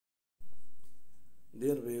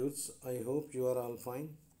Dear viewers, I hope you are all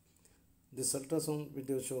fine. This ultrasound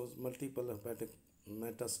video shows multiple hepatic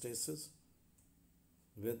metastases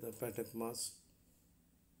with hepatic mass.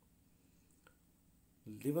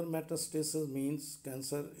 Liver metastasis means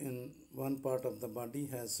cancer in one part of the body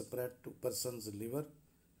has spread to person's liver.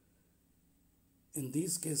 In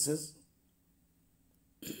these cases,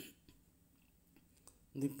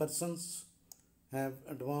 the persons have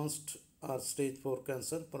advanced or stage 4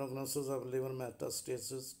 cancer. Prognosis of liver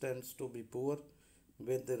metastasis tends to be poor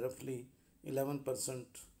with a roughly 11%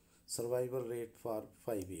 survival rate for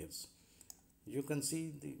 5 years. You can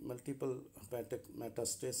see the multiple hepatic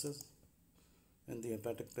metastases in the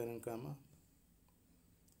hepatic parenchyma.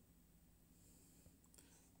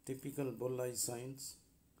 Typical bullseye signs.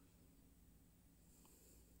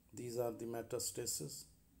 These are the metastases.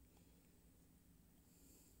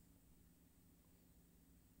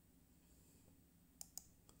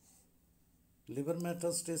 Liver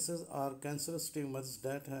metastases are cancerous tumors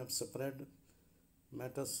that have spread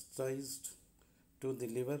metastasized to the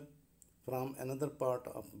liver from another part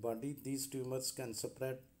of body. These tumors can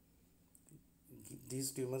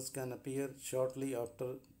appear shortly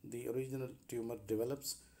after the original tumor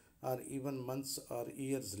develops or even months or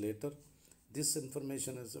years later. This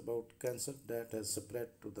information is about cancer that has spread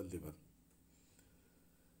to the liver.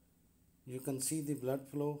 You can see the blood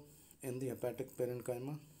flow in the hepatic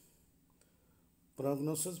parenchyma.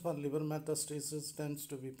 Prognosis for liver metastasis tends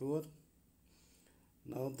to be poor.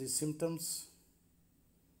 Now the symptoms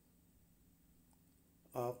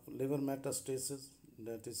of liver metastasis,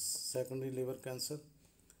 that is secondary liver cancer,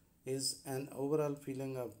 is an overall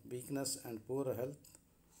feeling of weakness and poor health,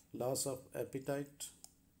 loss of appetite,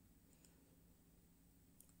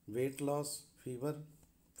 weight loss, fever,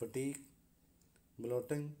 fatigue,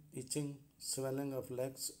 bloating, itching, swelling of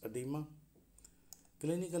legs, edema.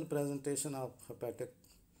 Clinical presentation of hepatic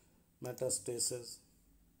metastasis.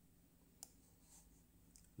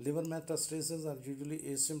 Liver metastases are usually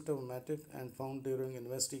asymptomatic and found during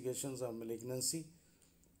investigations of malignancy,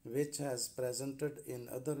 which has presented in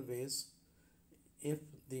other ways. If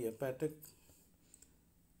the hepatic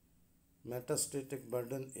metastatic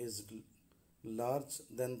burden is large,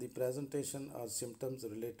 then the presentation or symptoms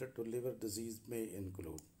related to liver disease may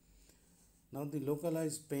include. Now, the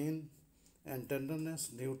localized pain and tenderness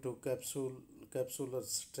due to capsular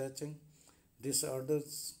stretching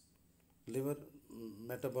disorders liver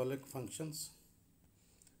metabolic functions,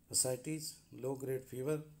 ascites, low-grade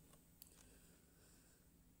fever.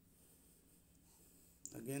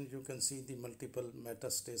 Again, you can see the multiple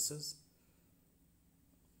metastases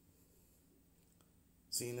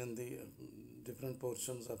seen in the different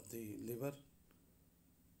portions of the liver.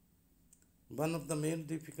 One of the main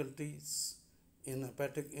difficulties in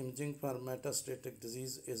hepatic imaging for metastatic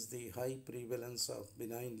disease is the high prevalence of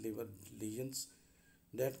benign liver lesions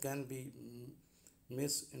that can be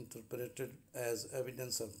misinterpreted as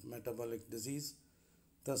evidence of metabolic disease,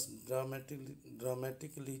 thus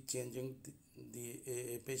dramatically changing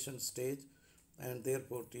a patient's stage and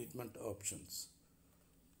therefore treatment options.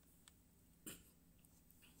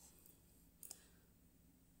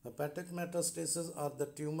 Hepatic metastases are the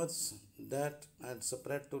tumors that had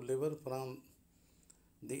spread to liver from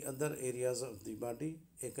the other areas of the body.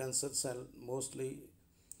 A cancer cell mostly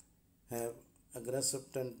have aggressive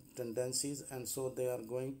tendencies, and so they are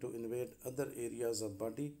going to invade other areas of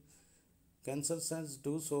body. Cancer cells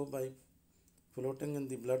do so by floating in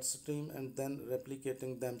the bloodstream and then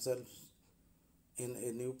replicating themselves in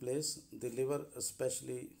a new place. The liver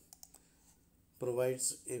especially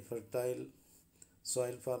provides a fertile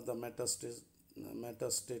soil for the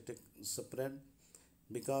metastatic spread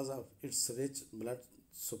because of its rich blood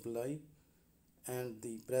supply and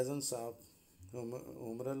the presence of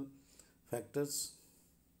humoral factors,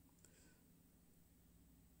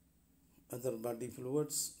 other body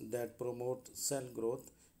fluids that promote cell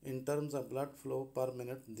growth. In terms of blood flow per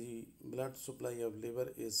minute, the blood supply of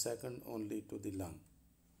liver is second only to the lung.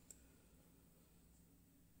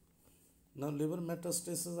 Now, liver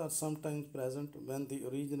metastases are sometimes present when the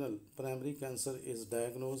original primary cancer is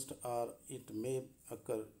diagnosed, or it may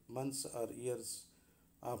occur months or years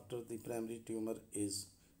after the primary tumor is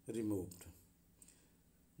removed.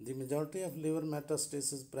 The majority of liver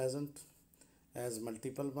metastases present as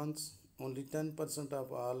multiple ones. Only 10%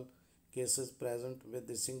 of all cases present with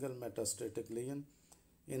a single metastatic lesion.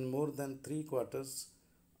 In more than 3/4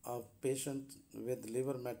 of patients with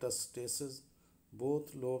liver metastasis,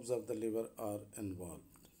 both lobes of the liver are involved.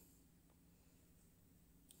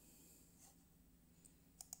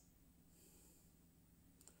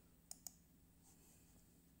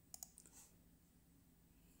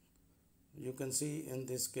 You can see in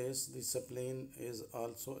this case the spleen is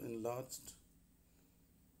also enlarged.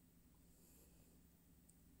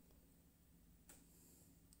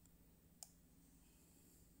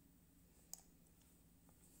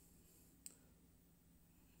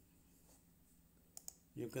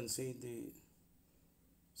 You can see the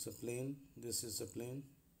spleen, this is spleen.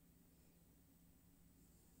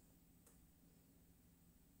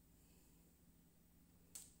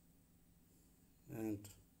 And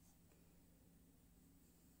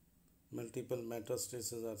multiple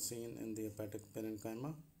metastases are seen in the hepatic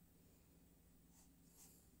parenchyma.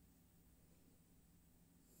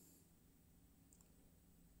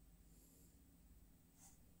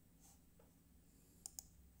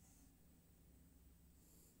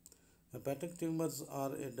 Hepatic tumors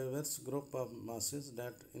are a diverse group of masses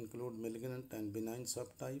that include malignant and benign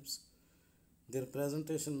subtypes. Their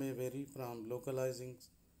presentation may vary from localizing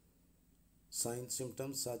signs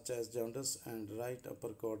symptoms such as jaundice and right upper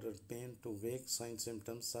quadrant pain to vague sign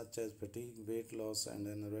symptoms such as fatigue, weight loss, and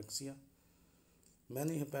anorexia.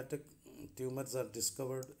 Many hepatic tumors are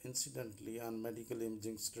discovered incidentally on medical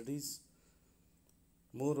imaging studies.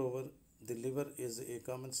 Moreover, the liver is a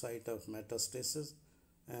common site of metastasis,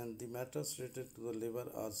 and the metastases related to the liver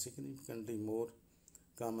are significantly more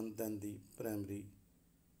common than the primary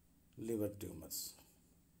liver tumors.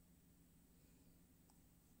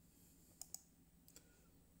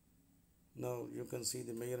 Now you can see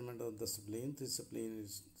the measurement of the spleen. The spleen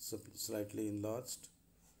is slightly enlarged.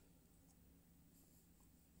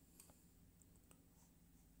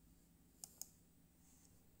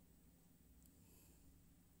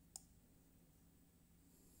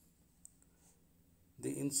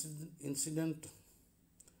 The incidence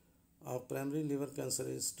of primary liver cancer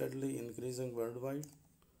is steadily increasing worldwide.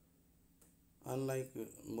 Unlike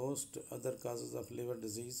most other causes of liver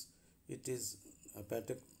disease, it is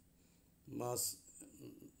hepatic mass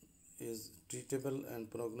is treatable and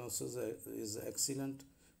prognosis is excellent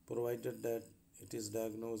provided that it is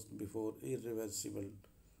diagnosed before irreversible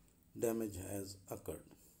damage has occurred.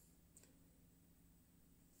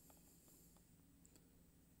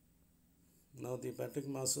 Now, the hepatic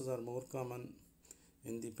masses are more common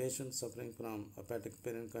in the patients suffering from hepatic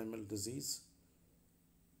parenchymal disease.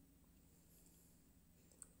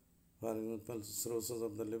 For example, cirrhosis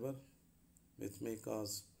of the liver, which may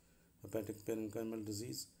cause hepatic parenchymal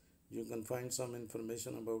disease. You can find some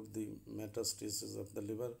information about the metastasis of the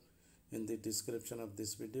liver in the description of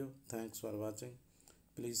this video. Thanks for watching.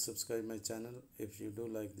 Please subscribe my channel. If you do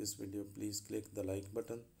like this video, please click the like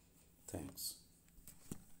button. Thanks.